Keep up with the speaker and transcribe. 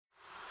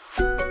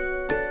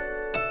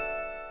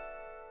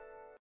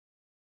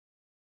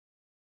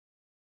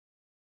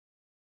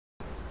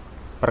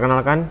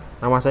Perkenalkan,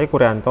 nama saya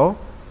Kuryanto.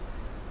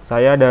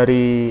 Saya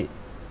dari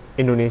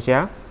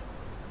Indonesia.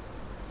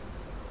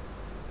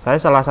 Saya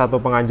salah satu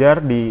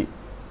pengajar di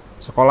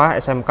Sekolah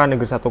SMK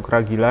Negeri 1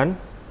 Keragilan.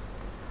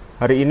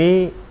 Hari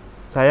ini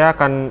saya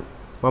akan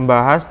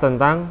membahas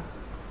tentang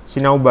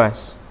Sinau.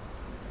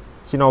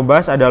 Sinau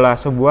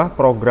adalah sebuah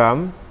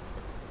program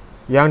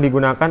yang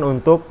digunakan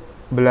untuk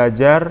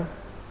belajar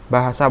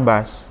bahasa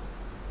Bas,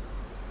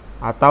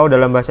 atau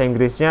dalam bahasa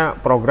Inggrisnya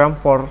Program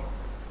for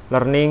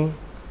Learning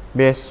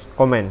Based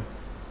Command.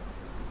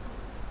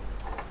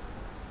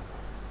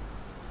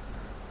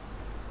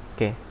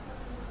 Oke,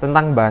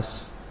 tentang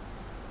Bas.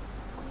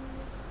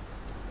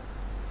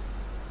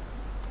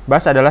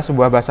 Bas adalah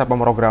sebuah bahasa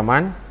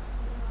pemrograman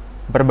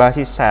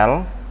berbasis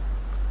shell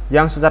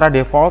yang secara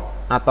default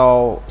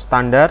atau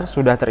standar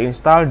sudah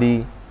terinstal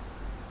di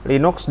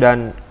Linux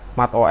dan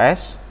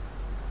macOS.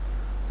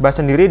 Bas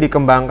sendiri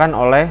dikembangkan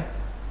oleh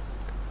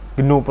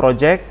GNU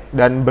Project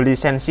dan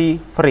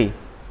berlisensi free.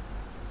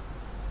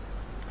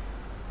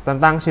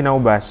 Tentang Sinau.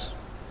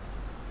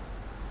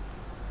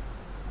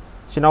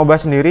 Sinau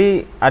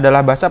sendiri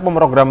adalah bahasa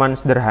pemrograman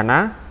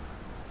sederhana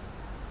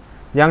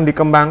yang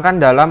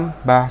dikembangkan dalam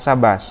bahasa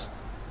Bas.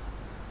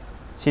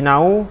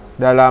 Sinau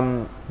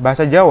dalam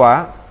bahasa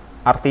Jawa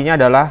artinya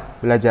adalah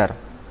belajar.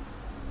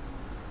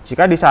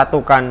 Jika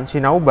disatukan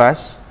Sinau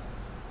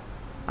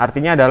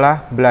artinya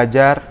adalah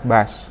belajar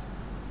Bas.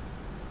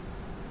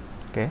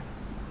 Oke.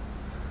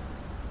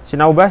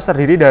 Sinau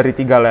terdiri dari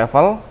 3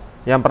 level.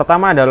 Yang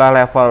pertama adalah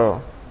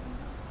level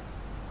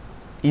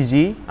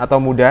easy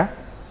atau mudah.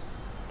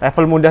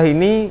 Level mudah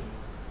ini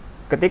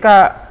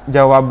ketika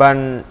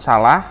jawaban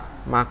salah,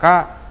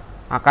 maka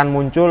akan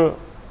muncul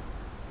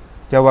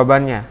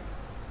jawabannya.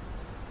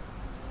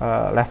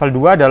 Level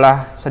 2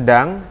 adalah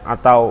sedang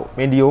atau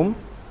medium.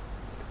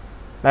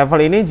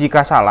 Level ini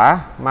jika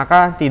salah,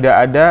 maka tidak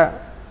ada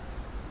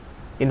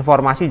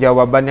informasi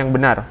jawaban yang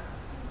benar.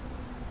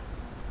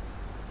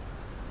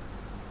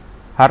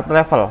 Hard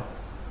level.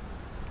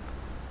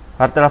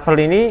 Hard level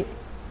ini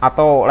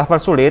atau level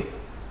sulit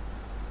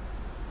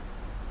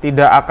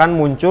tidak akan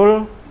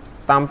muncul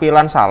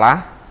tampilan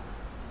salah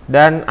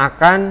dan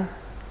akan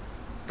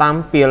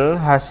tampil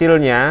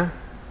hasilnya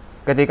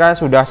ketika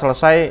sudah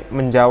selesai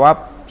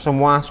menjawab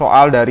semua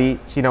soal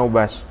dari Sinau.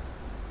 Oke,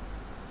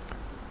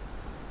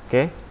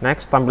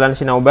 next, tampilan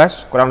Sinau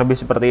kurang lebih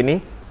seperti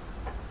ini.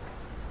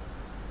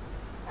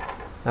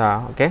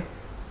 Nah, oke.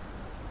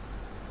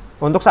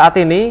 Untuk saat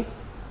ini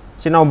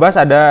Sinau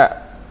ada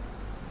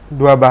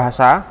 2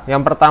 bahasa.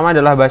 Yang pertama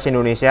adalah bahasa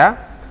Indonesia,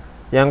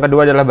 yang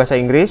kedua adalah bahasa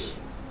Inggris.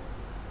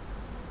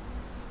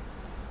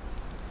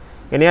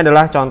 Ini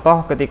adalah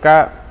contoh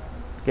ketika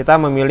kita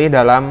memilih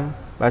dalam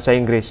bahasa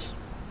Inggris.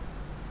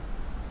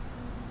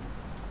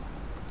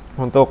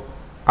 Untuk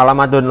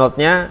alamat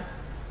downloadnya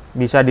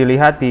bisa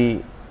dilihat di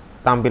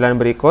tampilan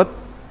berikut.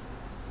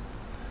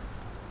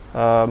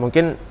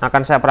 Mungkin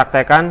akan saya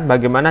praktekkan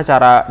bagaimana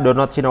cara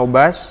download Sinau,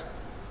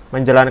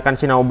 menjalankan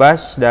Sinau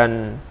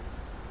dan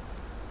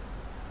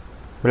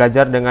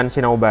belajar dengan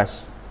Sinau.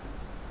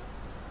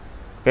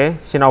 Oke,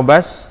 Sinau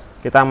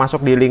kita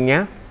masuk di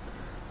linknya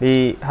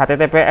di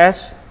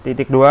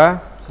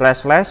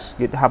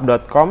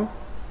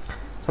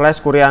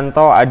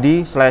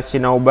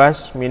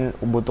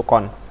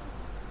https://github.com/kuryantoadi/sinau-min-UbuCon.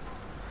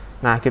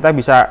 Nah, kita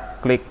bisa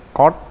klik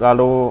code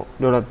lalu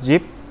download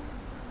zip.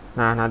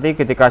 Nah, nanti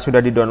ketika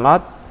sudah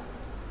di-download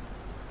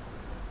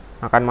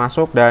akan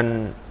masuk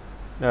dan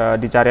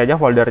dicari aja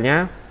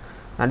foldernya.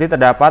 Nanti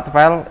terdapat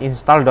file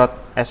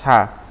install.sh.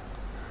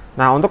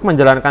 Nah, untuk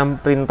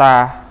menjalankan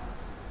perintah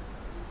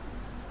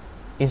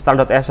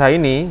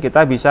install.sh ini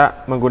kita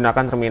bisa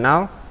menggunakan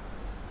terminal.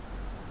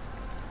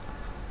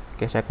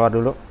 Oke, saya keluar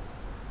dulu.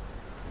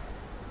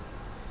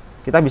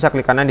 Kita bisa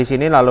klik kanan di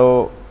sini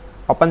lalu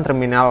open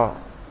terminal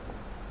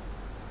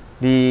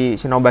di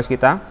Sinau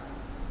kita.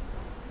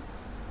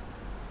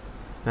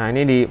 Nah,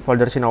 ini di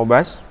folder Sinau.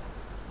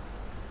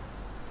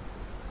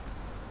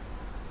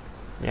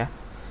 Ya.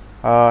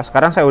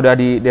 Sekarang saya udah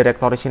di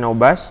direktori Sinau.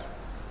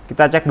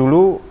 Kita cek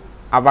dulu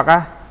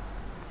apakah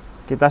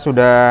kita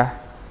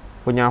sudah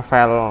punya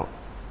file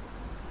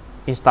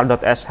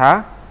install.sh.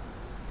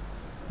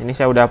 Ini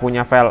saya udah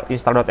punya file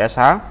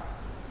install.sh.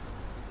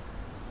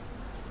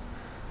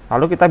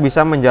 Lalu kita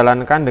bisa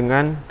menjalankan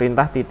dengan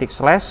perintah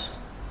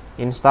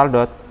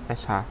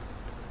 /install.sh.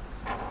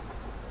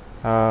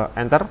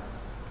 Enter.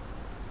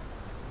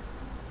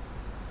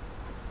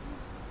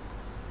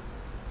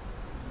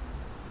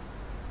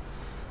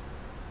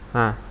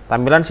 Nah,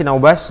 tampilan Sinau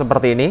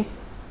seperti ini.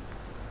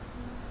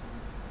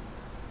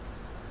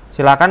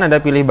 Silakan Anda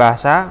pilih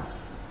bahasa.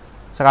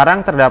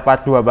 Sekarang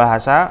terdapat 2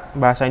 bahasa,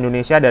 bahasa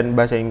Indonesia dan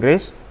bahasa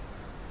Inggris.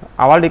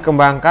 Awal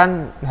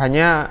dikembangkan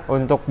hanya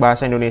untuk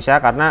bahasa Indonesia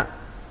karena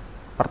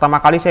pertama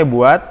kali saya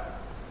buat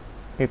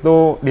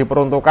itu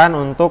diperuntukkan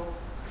untuk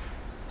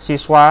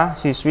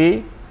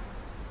siswa-siswi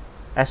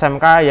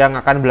SMK yang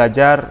akan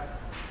belajar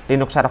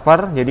Linux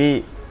server.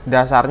 Jadi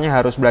dasarnya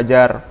harus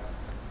belajar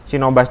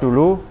Sinau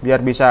dulu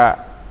biar bisa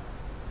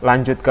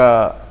lanjut ke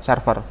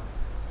server.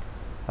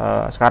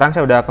 Sekarang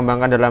saya sudah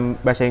kembangkan dalam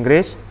bahasa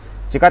Inggris.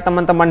 Jika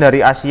teman-teman dari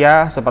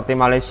Asia seperti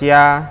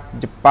Malaysia,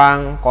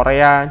 Jepang,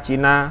 Korea,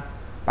 Cina,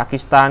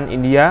 Pakistan,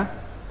 India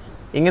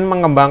ingin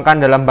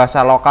mengembangkan dalam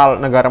bahasa lokal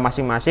negara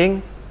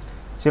masing-masing,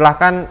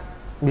 silahkan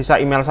bisa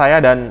email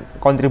saya dan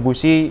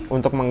kontribusi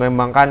untuk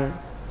mengembangkan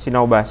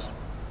Sinau Bass.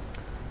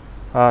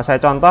 Saya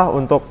contoh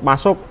untuk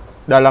masuk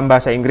dalam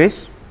bahasa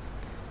Inggris,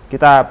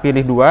 kita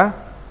pilih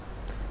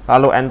 2,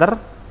 lalu enter.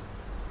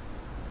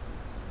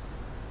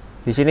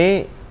 Di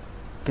sini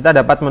kita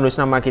dapat menulis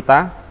nama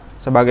kita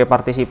sebagai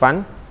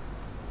partisipan,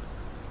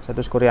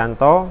 Setus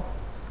Kuryanto.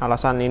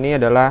 Alasan ini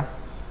adalah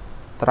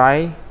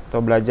try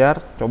atau belajar,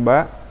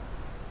 coba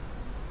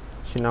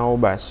Sinau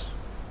Bass.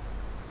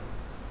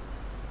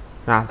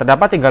 Nah,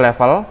 terdapat 3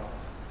 level.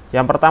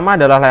 Yang pertama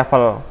adalah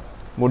level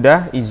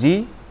mudah,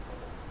 easy,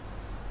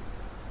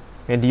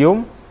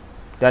 medium,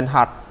 dan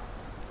hard.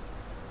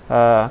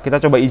 Kita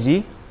coba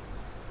easy.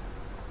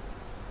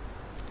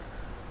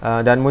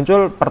 Dan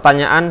muncul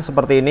pertanyaan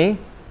seperti ini.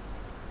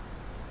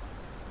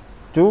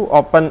 To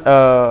open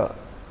a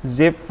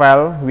zip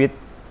file with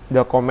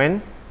the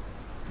comment.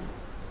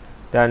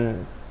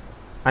 Dan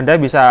Anda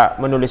bisa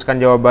menuliskan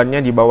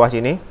jawabannya di bawah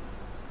sini.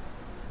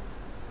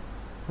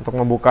 Untuk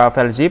membuka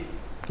file zip,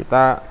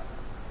 kita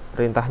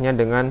perintahnya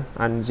dengan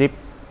unzip.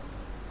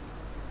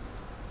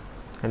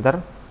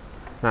 Enter.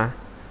 Nah,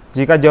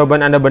 jika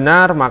jawaban Anda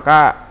benar,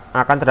 maka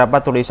akan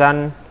terdapat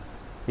tulisan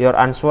your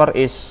answer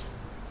is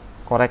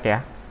correct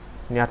ya.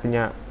 Ini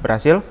artinya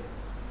berhasil.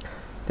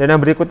 Dan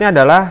yang berikutnya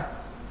adalah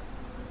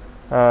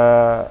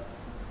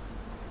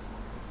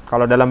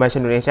kalau dalam bahasa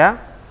Indonesia,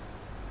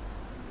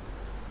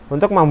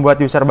 untuk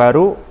membuat user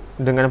baru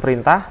dengan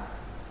perintah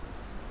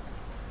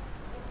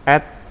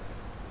add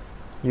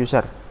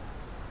user.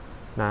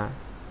 Nah,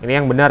 ini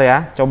yang benar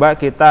ya. Coba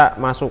kita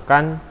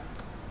masukkan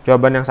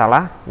jawaban yang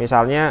salah.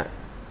 Misalnya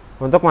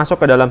untuk masuk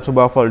ke dalam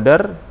sebuah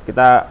folder,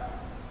 kita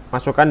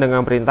masukkan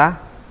dengan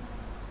perintah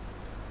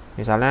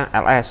misalnya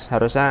ls,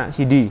 harusnya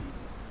cd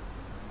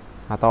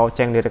atau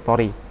change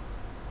directory.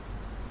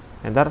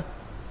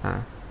 Enter. Nah,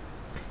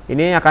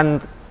 ini akan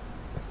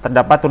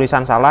terdapat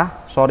tulisan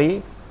salah, sorry,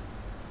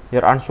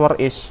 your answer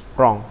is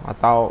wrong,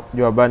 atau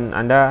jawaban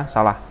Anda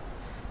salah.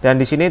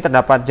 Dan di sini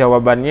terdapat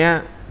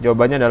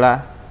jawabannya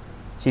adalah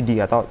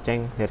cd atau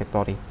change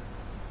directory.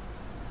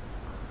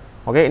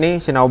 Oke, ini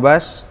Sinau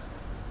Bass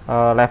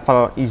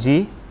level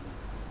easy.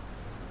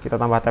 Kita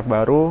tambah tab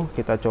baru,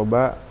 kita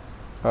coba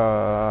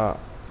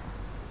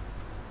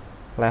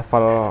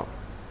level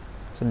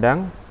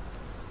sedang,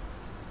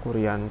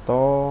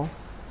 Kuryanto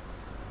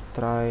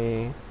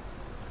try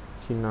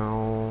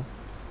Sinau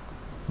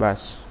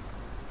Bass.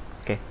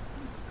 Oke,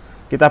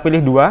 kita pilih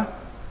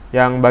 2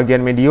 yang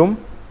bagian medium,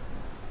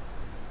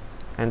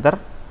 enter.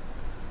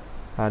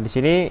 Nah, di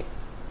sini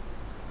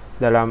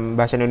dalam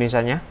bahasa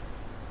Indonesianya,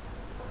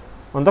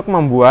 untuk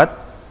membuat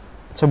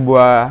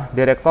sebuah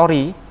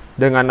direktori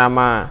dengan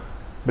nama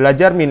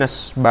belajar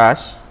minus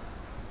bass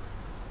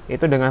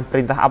itu dengan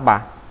perintah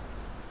apa?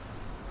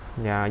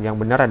 Ya, yang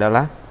benar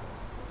adalah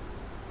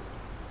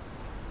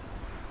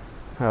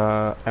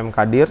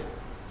mkdir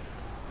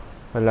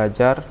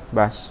belajar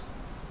bass.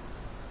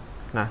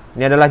 Nah,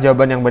 ini adalah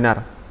jawaban yang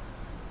benar.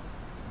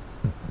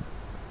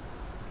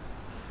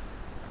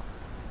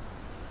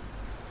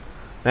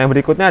 Nah, yang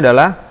berikutnya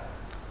adalah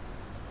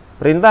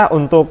perintah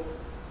untuk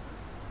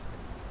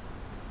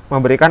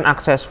memberikan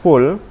akses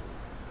full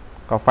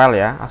ke file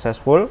ya, akses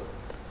full,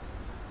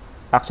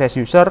 akses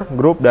user,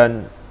 grup,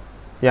 dan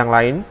yang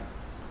lain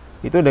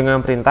itu dengan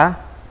perintah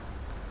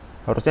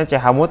harusnya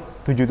chmod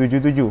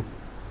 777.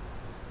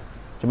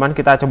 Cuman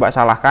kita coba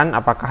salahkan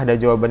apakah ada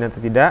jawabannya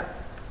atau tidak.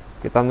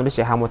 Kita nulis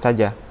chmod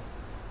saja.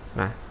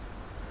 Nah,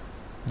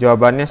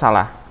 jawabannya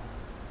salah.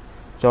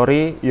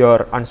 Sorry,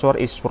 your answer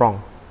is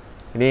wrong.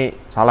 Ini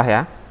salah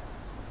ya.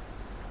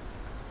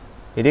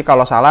 Jadi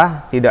kalau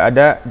salah tidak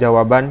ada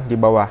jawaban di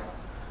bawah.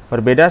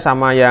 Berbeda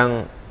sama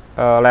yang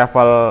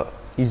level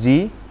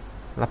easy,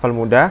 level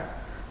mudah,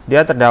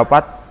 dia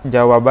terdapat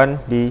jawaban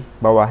di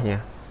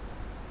bawahnya.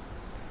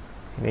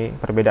 Ini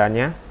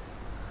perbedaannya.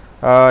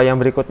 Yang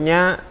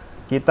berikutnya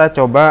kita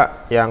coba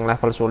yang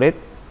level sulit.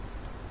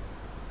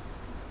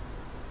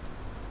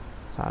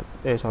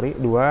 2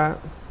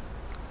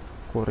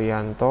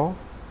 Kuryanto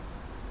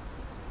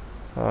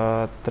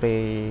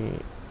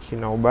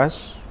Sinau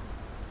Bass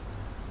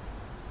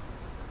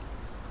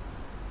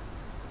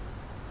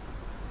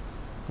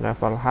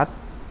level hard.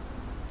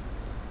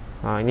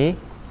 Nah, ini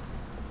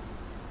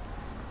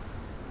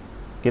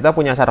kita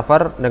punya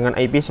server dengan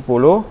IP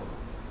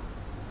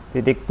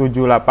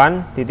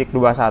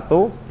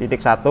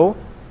 10.78.21.1.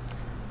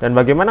 Dan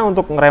bagaimana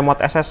untuk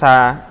nge-remote SSH?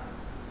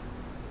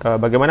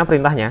 Bagaimana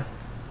perintahnya?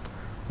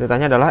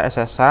 Perintahnya adalah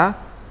SSH.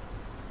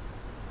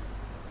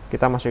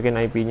 Kita masukin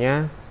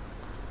IP-nya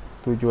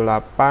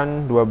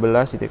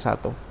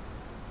 78.12.1.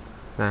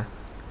 Nah,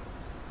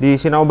 di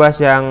Sinau Bass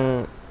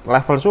yang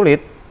level sulit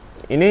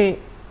ini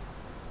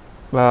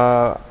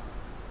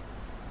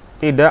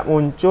tidak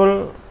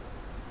muncul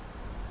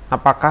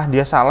apakah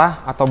dia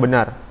salah atau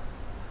benar.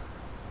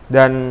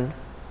 Dan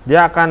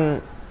dia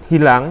akan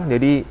hilang.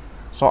 Jadi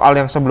soal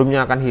yang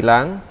sebelumnya akan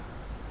hilang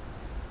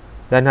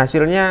dan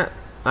hasilnya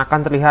akan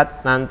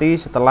terlihat nanti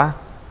setelah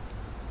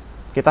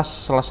kita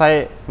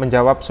selesai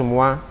menjawab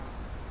semua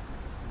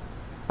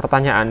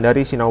pertanyaan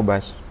dari Sinau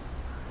Bas.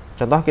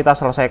 Contoh, kita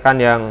selesaikan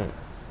yang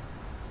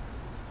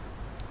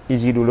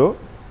easy dulu.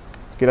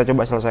 Kita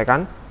coba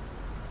selesaikan.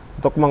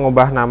 Untuk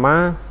mengubah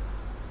nama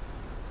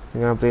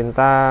dengan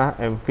perintah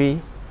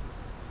mv,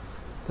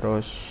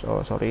 terus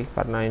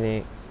karena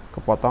ini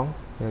kepotong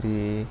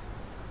dari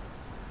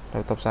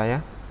laptop saya.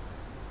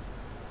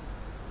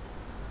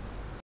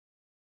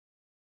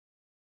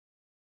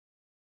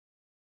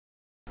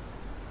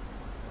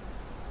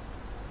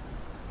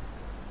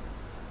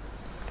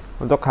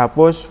 Untuk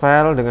hapus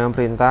file dengan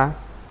perintah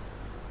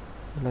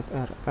let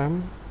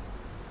rm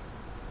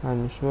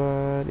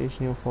answer is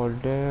new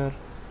folder,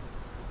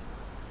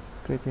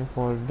 create new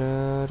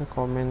folder,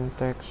 comment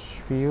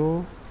text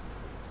view,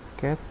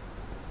 get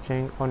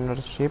change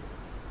ownership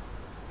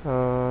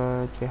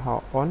ch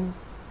on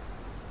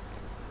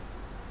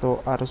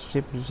to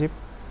archive zip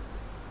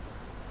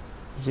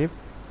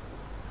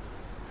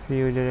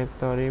view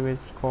directory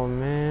with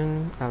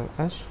comment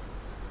ls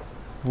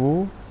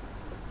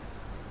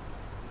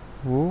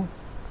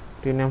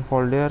rename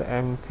folder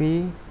mv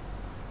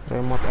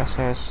remote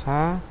ssh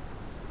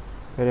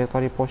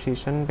directory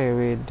position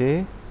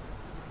pwd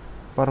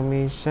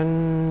permission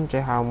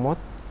chmod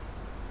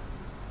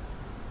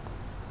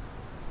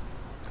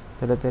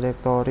delete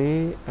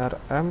directory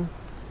rm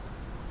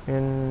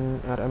in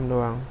rm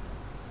doang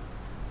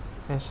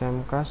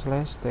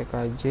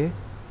smk/tkj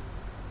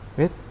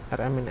with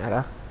rm in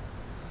rf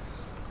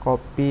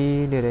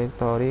copy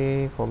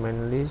directory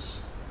command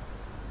list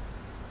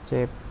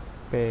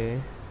cp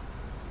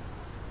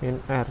in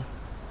r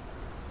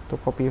to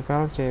copy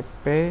file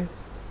cp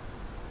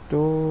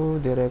to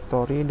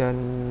directory dan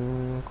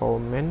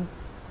comment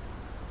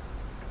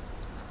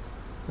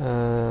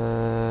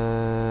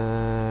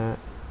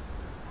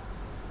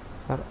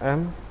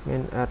rm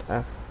min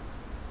rf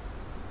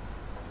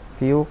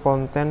view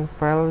content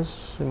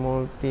files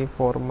multi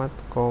format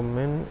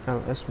comment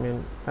ls min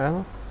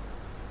l.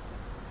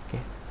 Oke.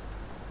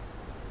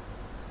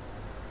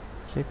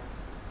 Sip.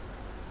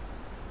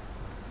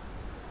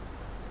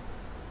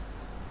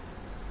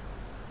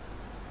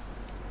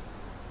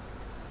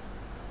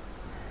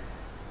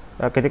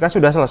 Ketika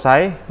sudah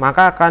selesai,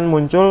 maka akan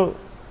muncul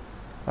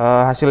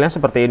hasilnya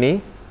seperti ini.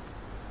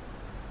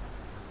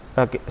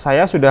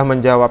 Saya sudah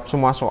menjawab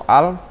semua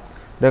soal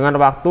dengan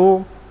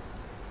waktu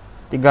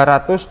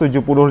 375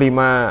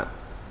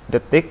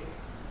 detik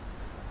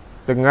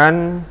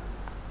dengan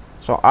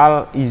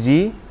soal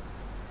easy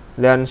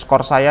dan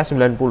skor saya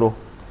 90.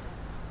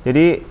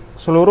 Jadi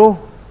seluruh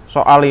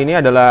soal ini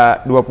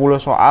adalah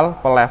 20 soal,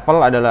 per level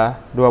adalah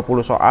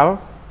 20 soal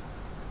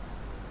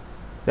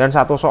dan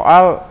satu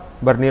soal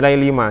bernilai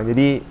 5.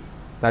 Jadi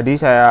tadi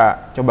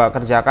saya coba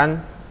kerjakan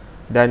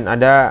dan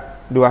ada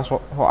 2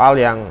 soal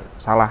yang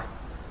salah.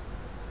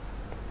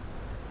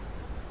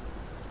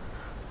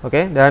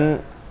 Oke,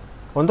 dan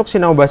untuk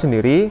Sinau Bas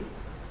sendiri,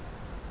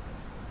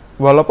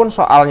 walaupun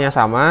soalnya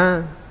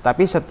sama,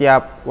 tapi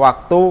setiap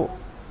waktu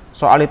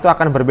soal itu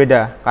akan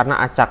berbeda karena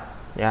acak,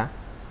 ya.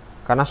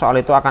 Karena soal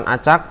itu akan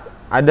acak,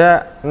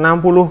 ada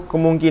 60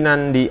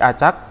 kemungkinan di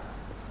acak.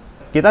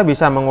 Kita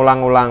bisa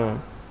mengulang-ulang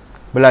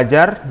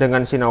belajar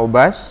dengan Sinau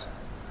Bas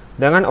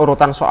dengan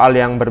urutan soal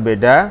yang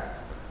berbeda,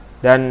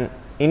 dan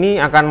ini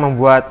akan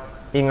membuat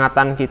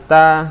ingatan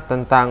kita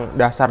tentang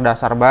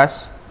dasar-dasar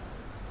Bas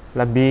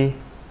lebih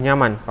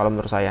nyaman kalau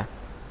menurut saya.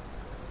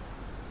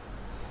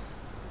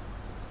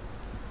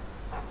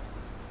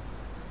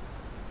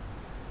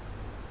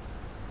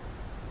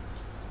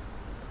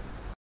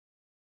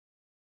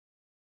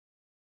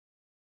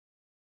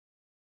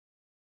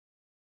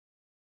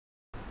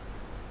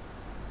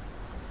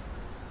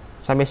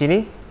 Sampai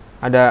sini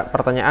ada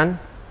pertanyaan?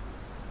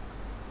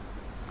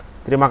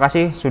 Terima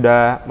kasih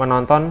sudah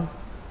menonton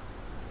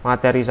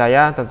materi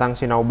saya tentang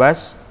Sinau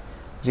Bas.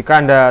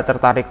 Jika Anda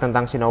tertarik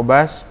tentang Sinau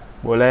Bas,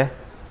 boleh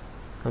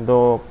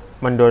untuk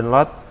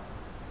mendownload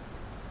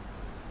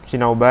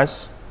Sinau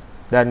Bas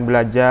dan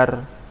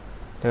belajar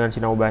dengan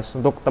Sinau Bas.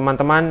 Untuk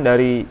teman-teman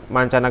dari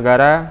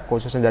mancanegara,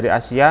 khususnya dari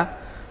Asia,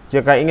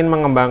 jika ingin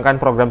mengembangkan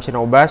program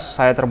Sinau Bas,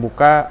 saya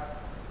terbuka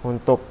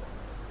untuk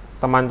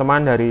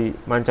teman-teman dari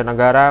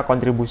mancanegara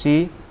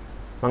kontribusi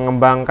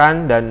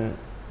mengembangkan dan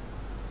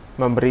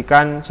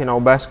memberikan Sinau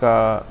Bas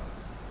ke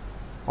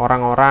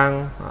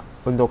orang-orang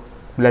untuk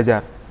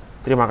belajar.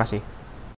 Terima kasih.